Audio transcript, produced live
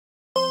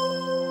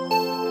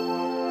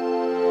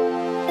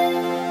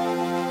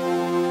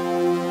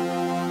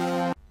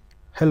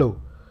Hello,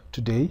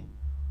 today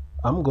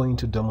I'm going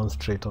to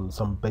demonstrate on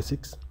some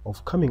basics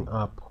of coming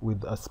up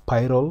with a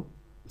spiral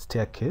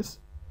staircase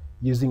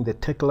using the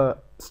Tekla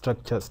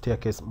structure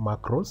staircase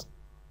macros.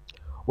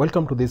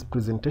 Welcome to this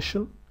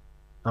presentation.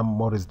 I'm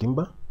Maurice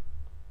Dimba,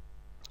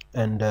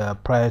 and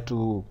prior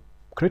to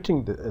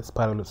creating the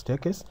spiral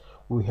staircase,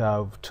 we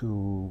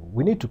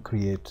need to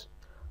create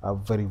a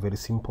very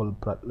simple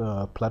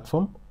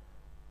platform.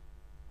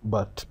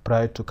 But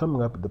prior to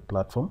coming up with the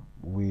platform,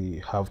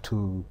 we have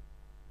to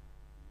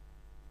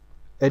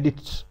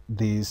edit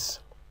this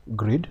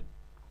grid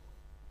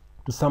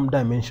to some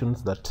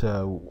dimensions that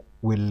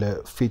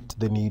will fit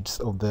the needs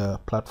of the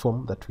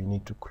platform that we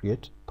need to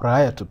create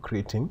prior to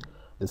creating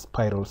the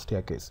spiral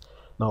staircase.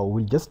 Now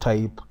we'll just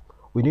type,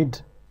 we need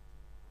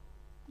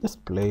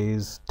just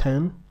place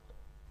 10,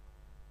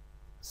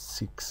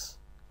 6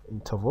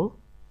 interval.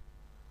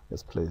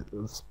 Let's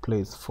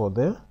place 4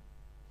 there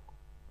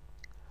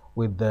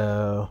with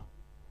the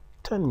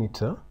 10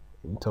 meter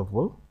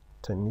interval,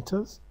 10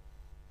 meters.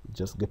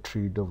 Just get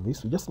rid of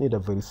this. We just need a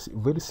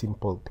very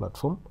simple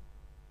platform.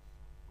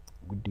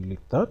 We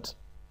delete that.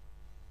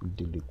 We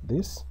delete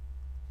this.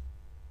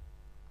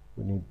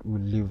 We'll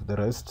leave the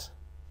rest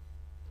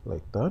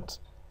like that.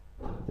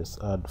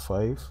 Just add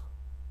 5,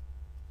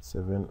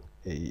 7,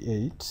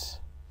 8,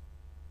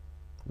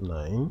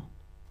 9,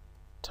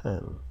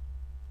 10.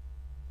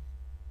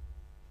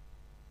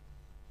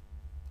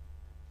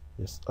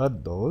 Just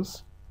add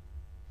those.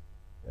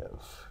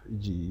 F,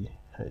 G,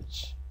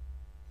 H.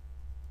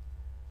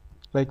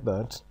 Like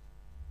that.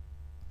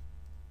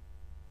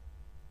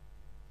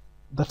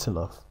 That's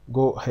enough.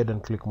 Go ahead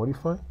and click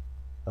modify,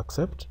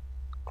 accept,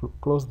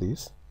 close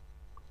this,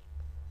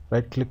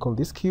 right click on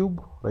this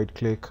cube, right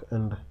click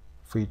and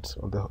fit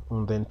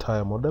on the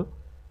entire model.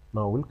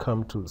 Now we'll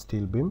come to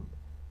steel beam,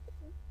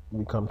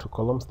 we come to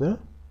columns there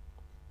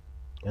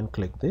and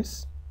click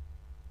this,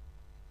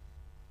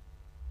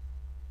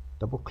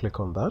 double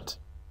click on that,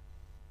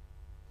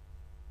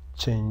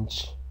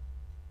 change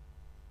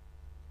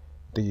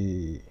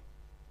the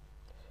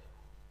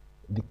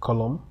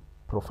column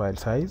profile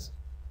size.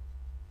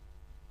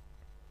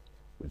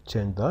 We'll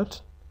change that.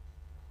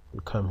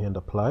 We'll come here and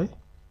apply.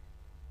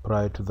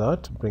 Prior to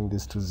that, bring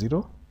this to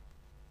 0,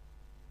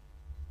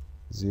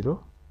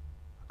 0,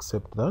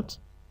 accept that.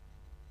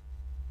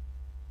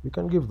 We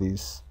can give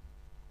this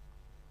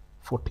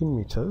 14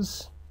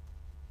 meters,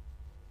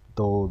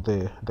 though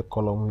the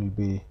column will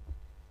be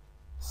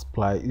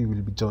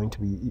joined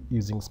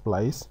using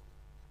splice,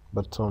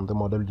 but on the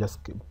model just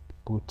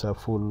put a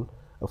full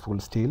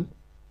steel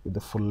with the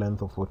full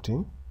length of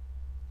 14.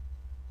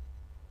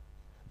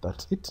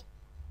 That's it.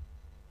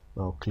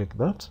 Now click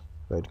that,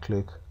 right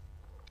click,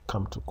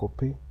 come to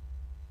copy,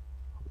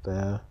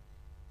 there,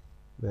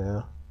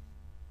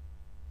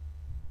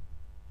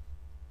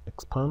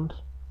 expand,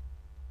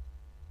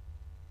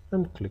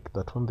 and click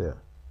that one there.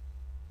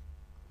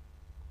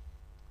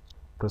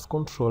 Press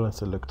Ctrl and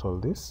select all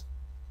this.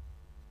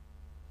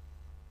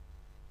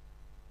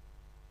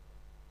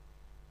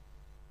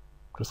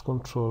 Press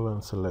Ctrl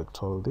and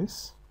select all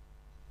this.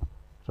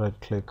 Right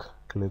click,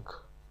 click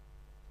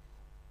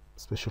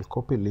special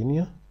copy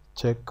linear,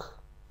 check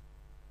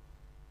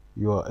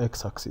your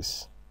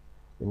x-axis.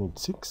 We need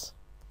 6,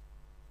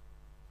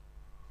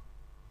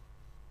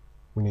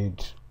 we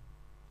need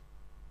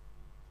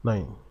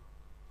 9,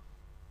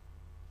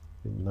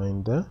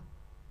 there.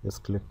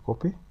 Just click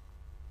copy,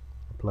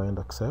 apply and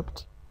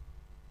accept.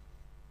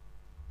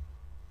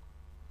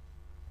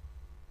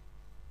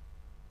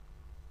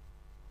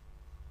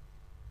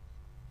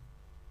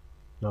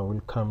 Now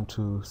we'll come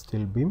to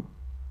steel beam.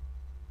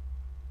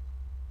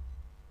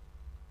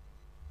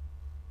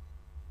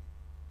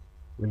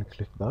 We'll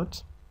click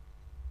that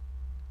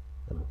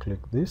and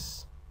click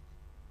this.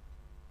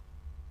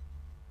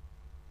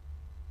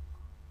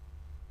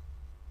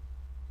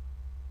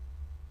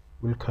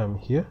 We'll come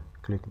here,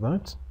 click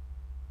that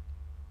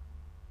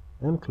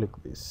and click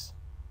this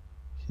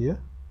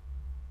here.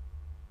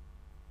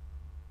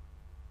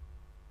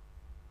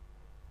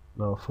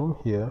 Now from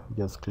here,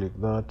 just click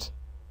that,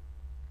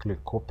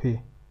 click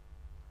copy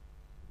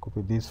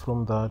this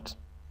from that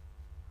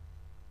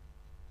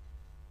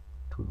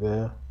to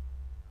there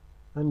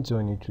and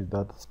join it with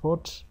that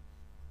spot.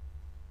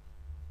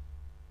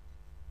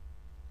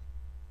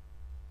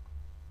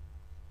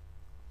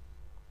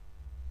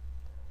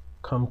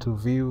 Come to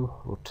view,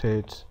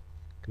 rotate,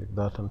 click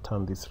that and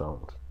turn this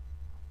round.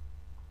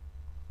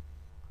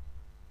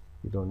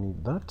 We don't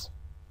need that.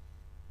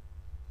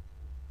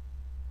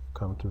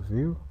 Come to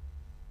view,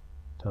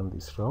 turn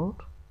this round,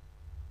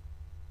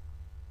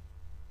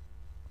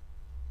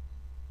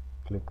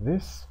 click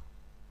this,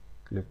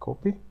 click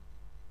copy.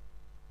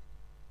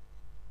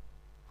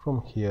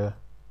 From here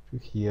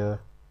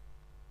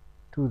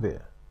to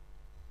there.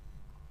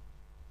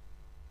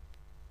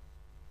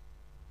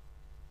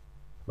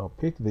 Now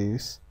pick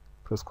this,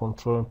 press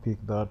Ctrl and pick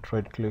that,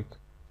 right click,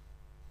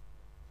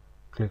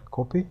 click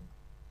copy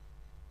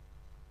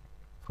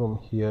from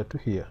here to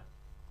here.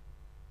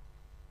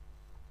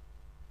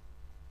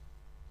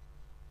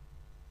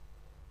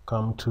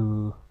 come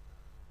to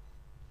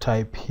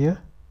type here,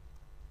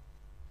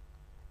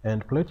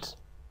 end plate,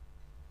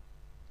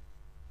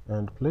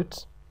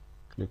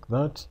 click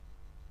that.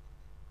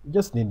 You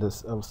just need a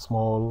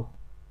small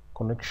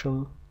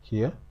connection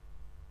here.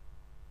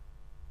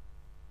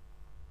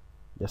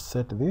 Just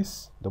set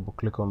this, double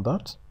click on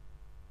that,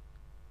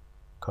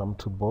 come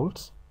to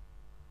bolts,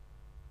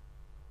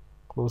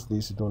 close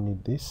this, you don't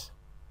need this,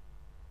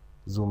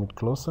 zoom it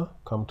closer,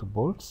 come to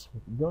bolts.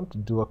 We want to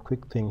do a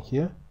quick thing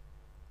here,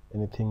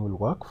 anything will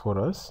work for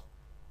us,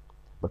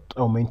 but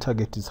our main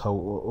target is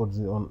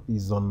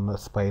on a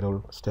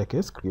spiral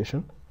staircase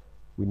creation.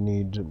 We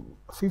need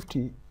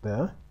 50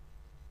 there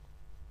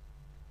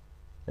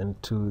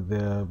and 2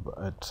 there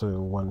at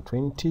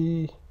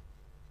 120.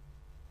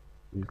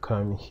 We'll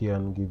come here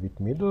and give it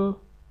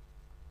middle,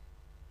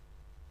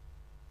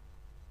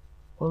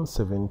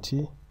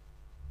 170,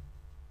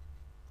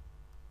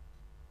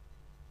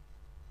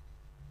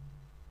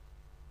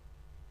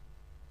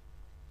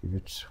 give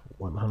it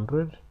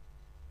 100,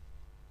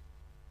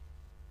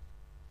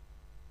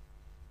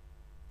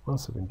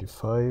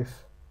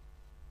 175,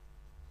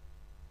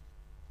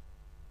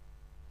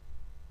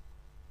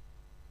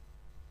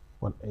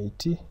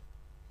 180,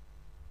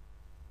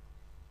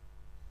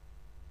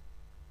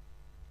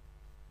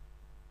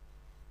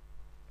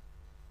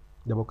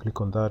 double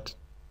click on that,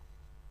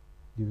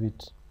 give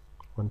it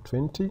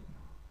 120,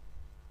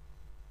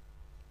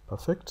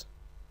 perfect,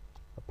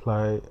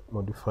 apply,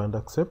 modify and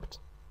accept.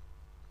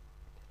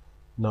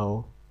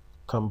 Now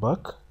come back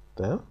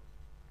there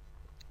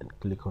and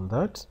click on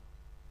that,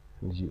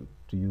 and you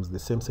to use the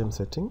same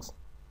settings,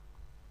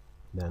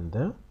 then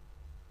there,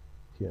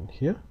 here and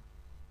here,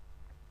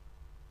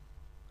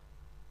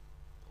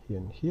 here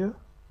and here,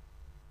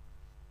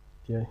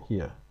 here and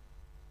here.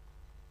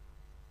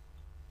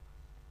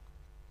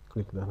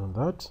 Click that on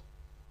that,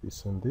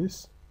 this and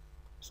this,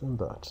 this and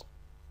that,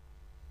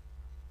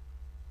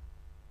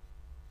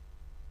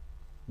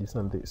 this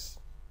and this.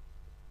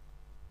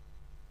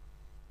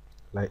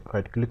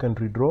 Right click and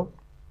redraw.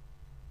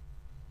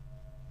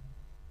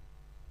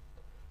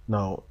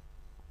 Now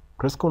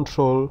press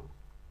Ctrl,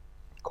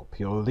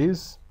 copy all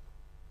these,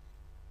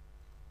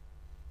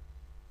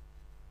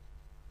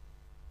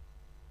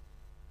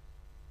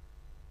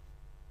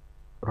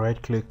 right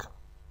click,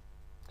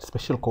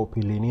 special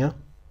copy linear.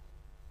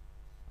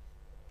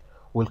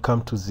 We'll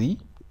come to Z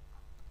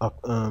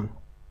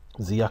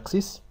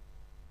axis.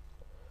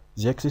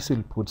 Z axis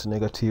will put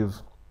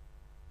 -3,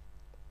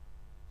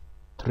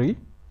 3.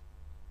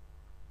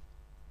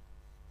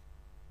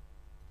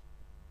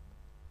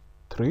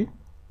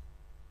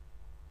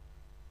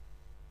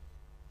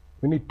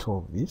 We need 2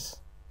 of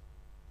these.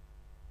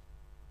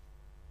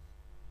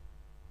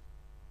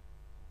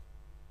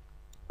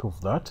 Two of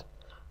that.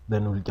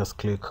 Then we'll just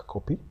click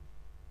copy.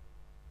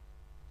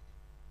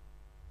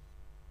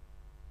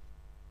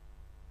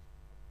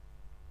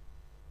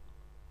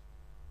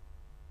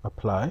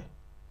 Apply,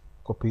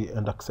 copy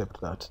and accept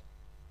that.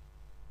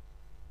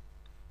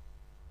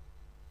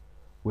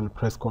 We'll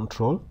press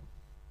Ctrl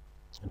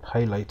and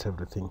highlight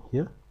everything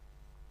here.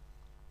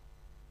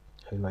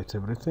 Highlight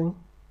everything.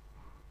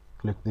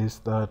 Click this,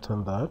 that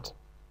and that.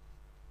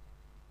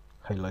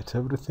 Highlight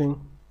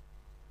everything.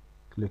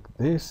 Click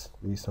this,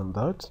 this and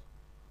that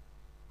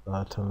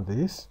and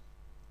this.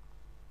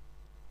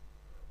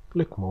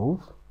 Click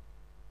move.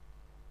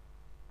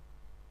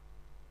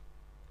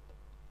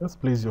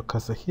 Just place your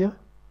cursor here.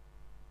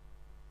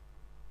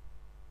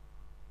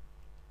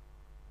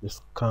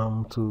 Just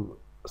come to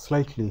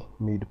slightly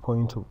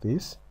midpoint of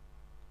this.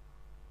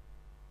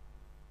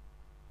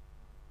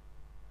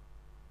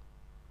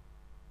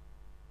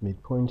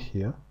 Midpoint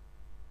here,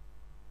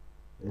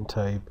 and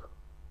type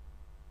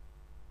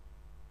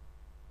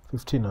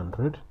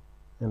 1500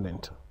 and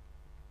enter.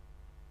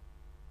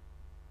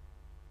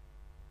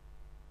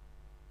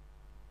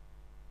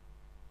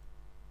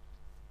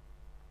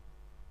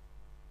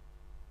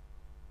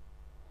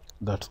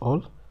 That's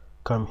all.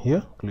 Come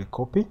here, click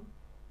copy.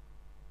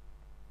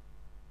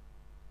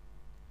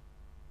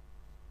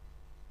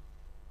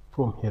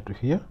 From here to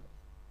here.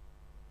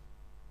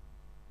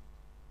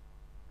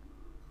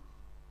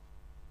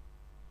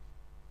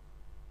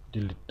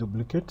 Delete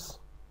duplicates.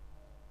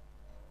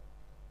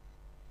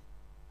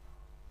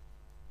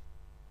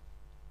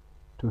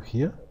 To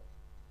here.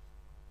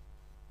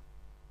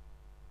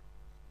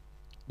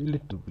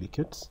 Delete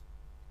duplicates.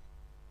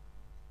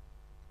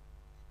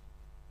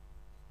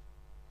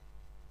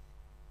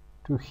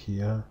 To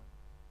here.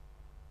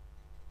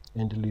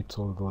 And delete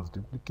all those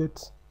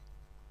duplicates.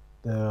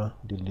 There,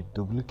 delete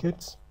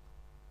duplicates.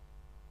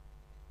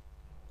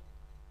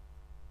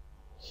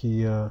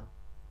 Here.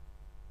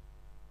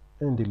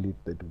 And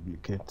delete the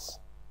duplicates.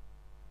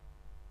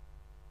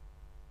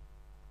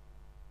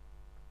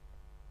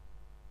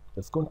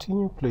 Let's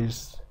continue,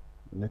 place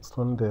next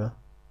one there.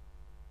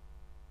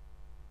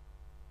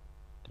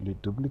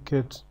 Delete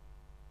duplicate.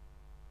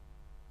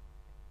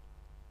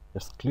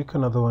 Just click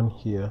another one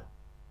here.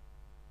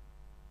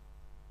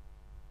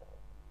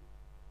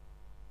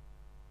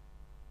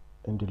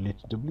 And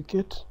delete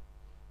duplicate.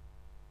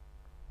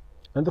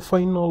 and the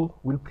final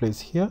we'll place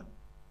here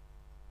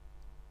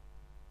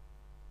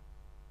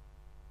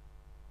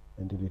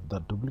and delete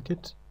that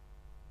duplicate.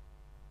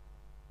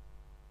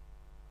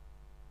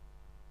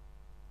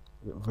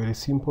 A very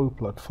simple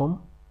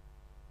platform.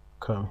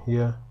 Come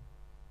here,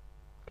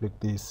 click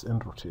this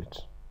and rotate.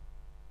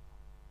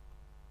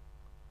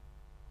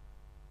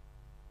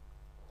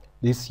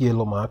 This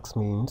yellow marks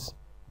means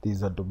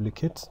these are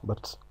duplicates,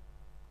 but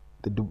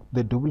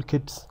the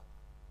duplicates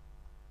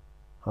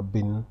have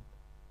been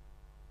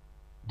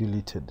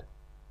deleted.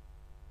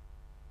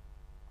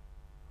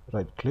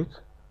 Right click,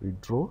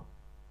 redraw.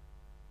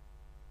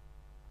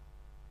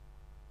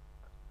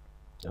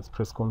 Just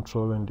press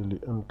Ctrl and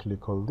delete and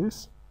click all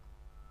this.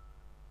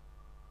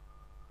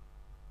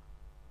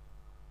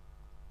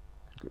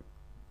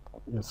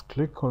 Just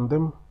click on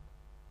them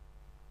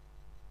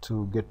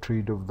to get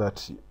rid of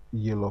that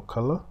yellow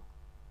color.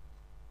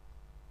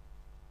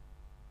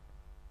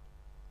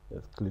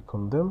 Just click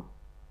on them.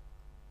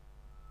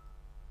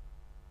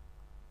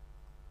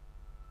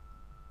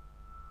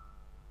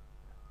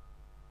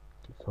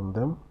 Click on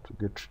them to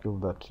get rid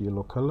of that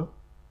yellow color.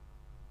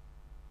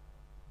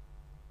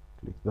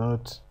 Click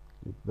that,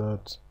 click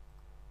that,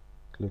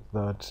 click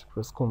that,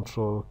 press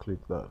Ctrl,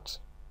 click that.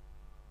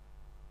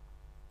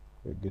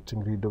 We're getting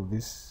rid of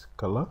this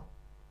color,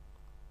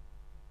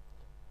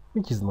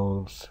 which is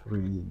not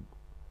really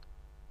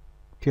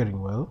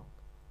appearing well.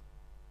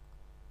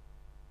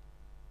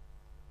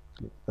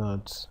 Click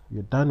that,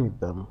 you're done with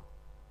them.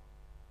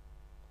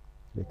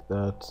 Click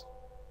that,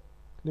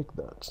 click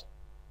that.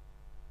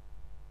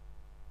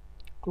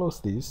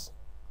 Close this.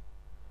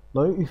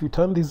 Now if you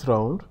turn this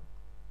round,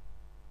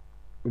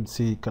 we'll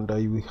see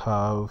we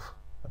have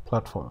a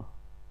platform.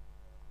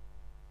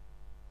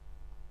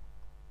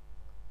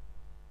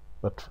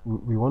 But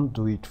we won't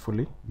do it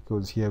fully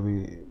because here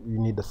we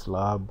need a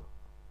slab.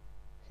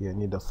 Here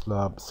need a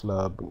slab.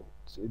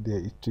 There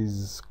it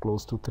is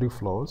close to 3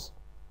 floors.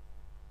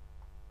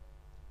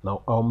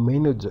 Now our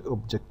main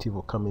objective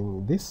of coming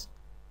with this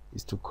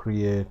is to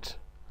create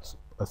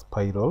a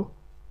spiral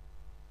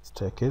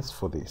staircase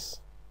for this,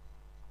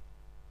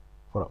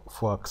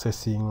 for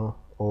accessing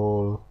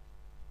all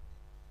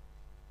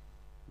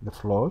the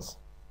floors.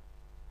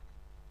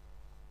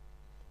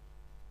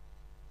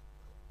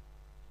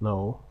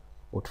 Now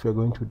what we are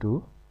going to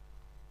do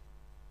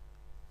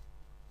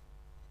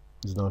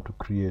is now to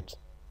create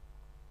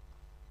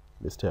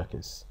the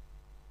staircase.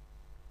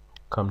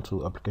 Come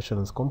to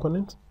Applications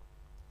Component,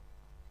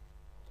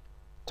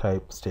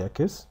 type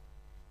staircase,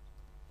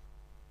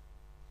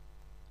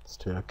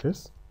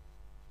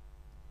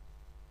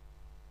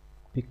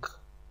 pick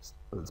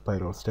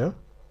spiral stair,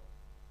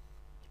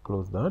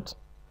 close that.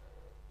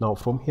 Now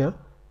from here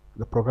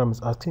the program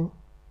is asking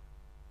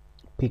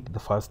pick the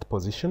first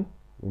position.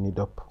 We need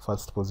our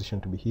first position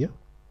to be here.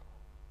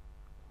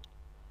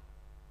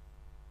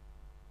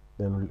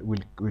 Then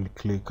we'll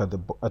click at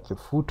the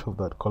foot of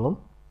that column.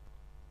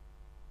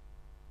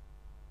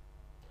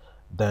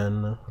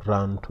 Then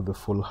run to the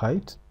full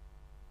height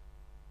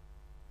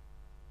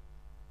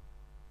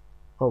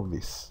of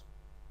this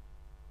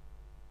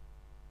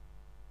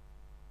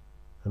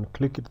and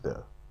click it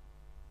there.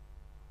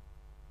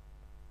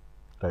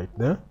 Right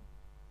there.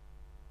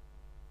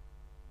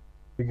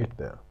 Click it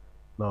there.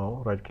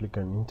 Now right click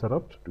and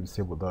interrupt to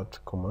disable that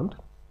command.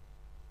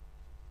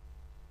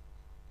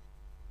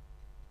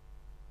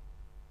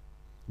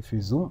 If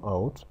you zoom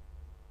out,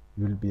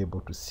 you will be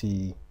able to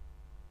see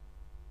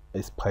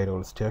a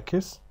spiral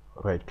staircase.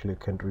 Right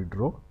click and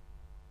redraw.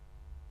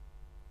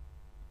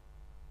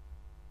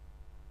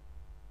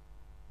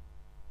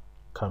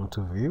 Come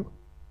to view,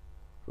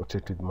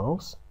 rotate with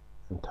mouse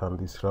and turn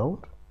this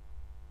round.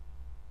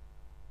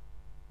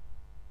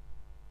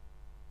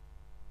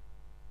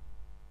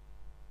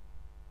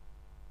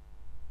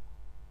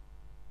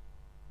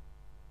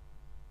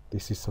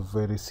 This is a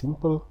very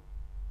simple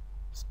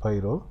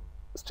spiral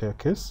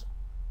staircase,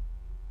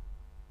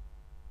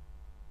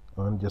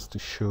 and just to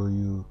show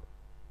you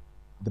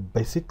the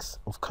basics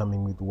of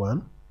coming with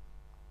one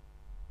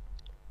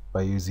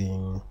by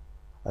using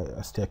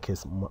a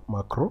staircase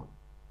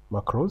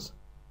macros.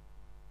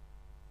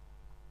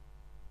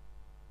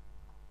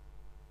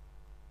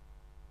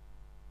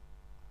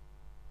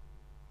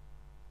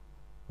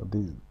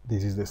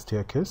 This is the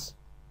staircase.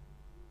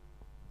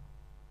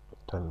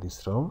 Turn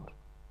this round.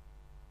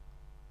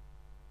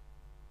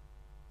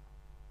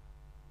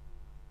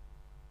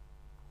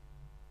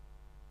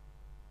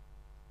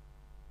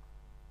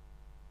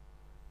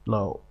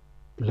 Now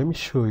let me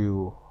show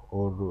you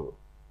or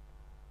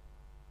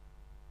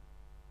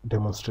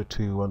demonstrate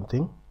to you one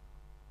thing.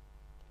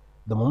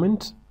 The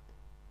moment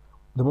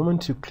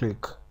you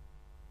click,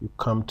 you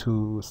come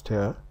to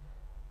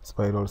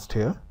spiral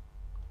stair,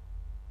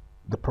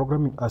 the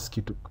program will ask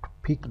you to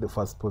pick the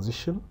first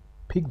position,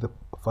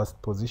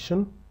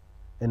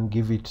 and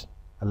give it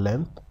a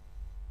length.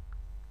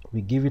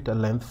 We give it a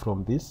length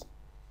from this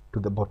to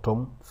the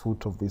bottom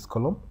foot of this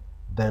column,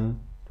 then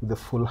to the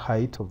full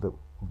height of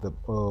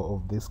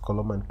this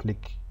column, and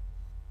click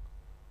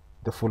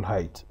the full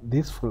height.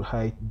 This full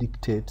height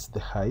dictates the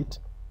height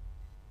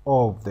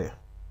of the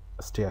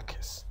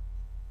staircase.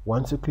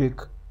 Once you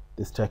click,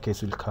 the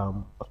staircase will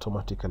come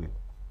automatically.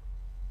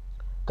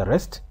 The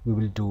rest we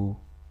will do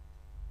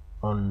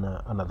on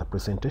another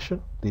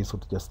presentation. This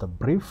was just a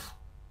brief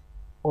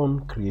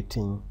on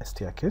creating a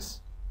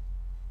staircase,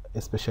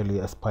 especially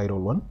a spiral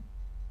one.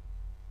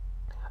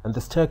 And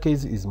the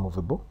staircase is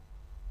movable.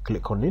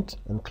 Click on it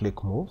and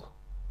click move.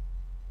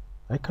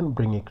 I can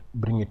bring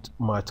it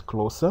much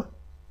closer.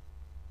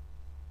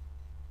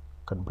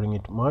 Can bring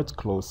it much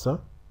closer.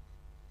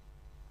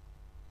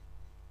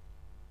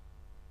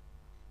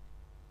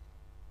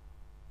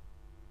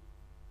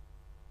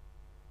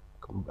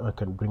 I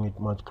can bring it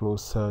much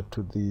closer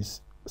to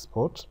this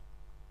spot.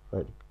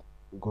 Right,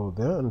 go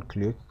there and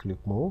click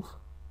move.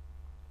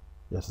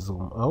 Just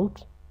zoom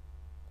out,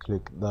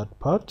 click that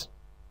part.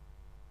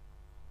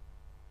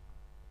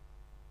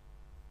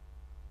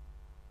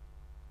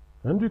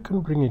 And you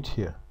can bring it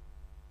here.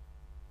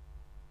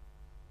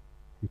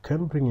 You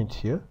can bring it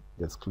here.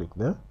 Just click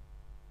there.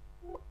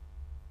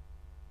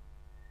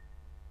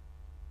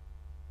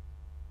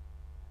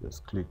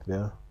 Just click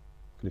there.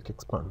 Click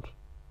expand.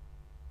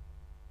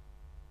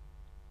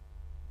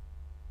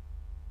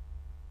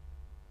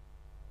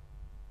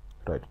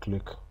 Right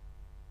click,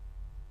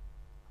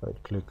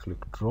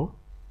 click draw.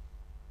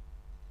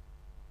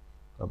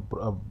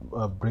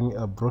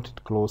 I brought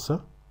it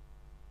closer.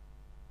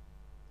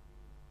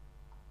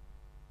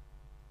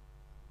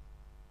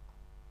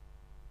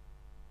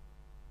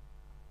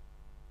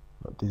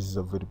 This is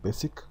a very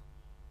basic.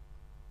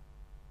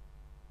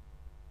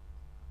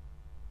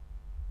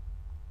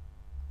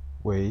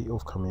 Way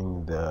of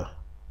coming the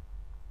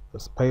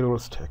spiral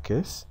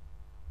staircase.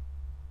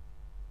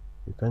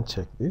 You can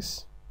check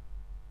this.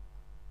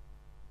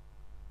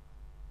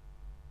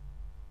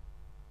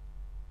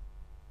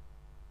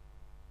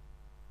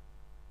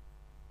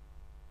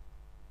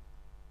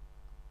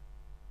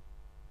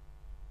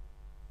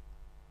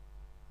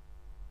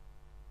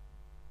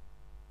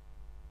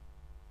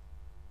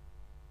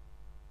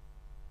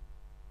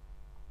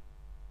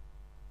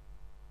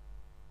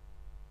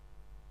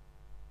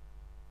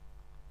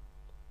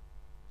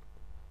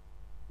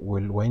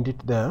 We'll wind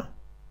it there,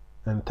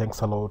 and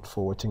thanks a lot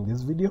for watching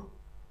this video,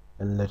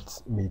 and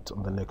let's meet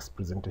on the next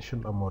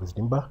presentation. I'm Maurice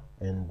Dimba,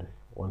 and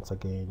once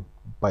again,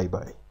 bye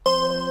bye.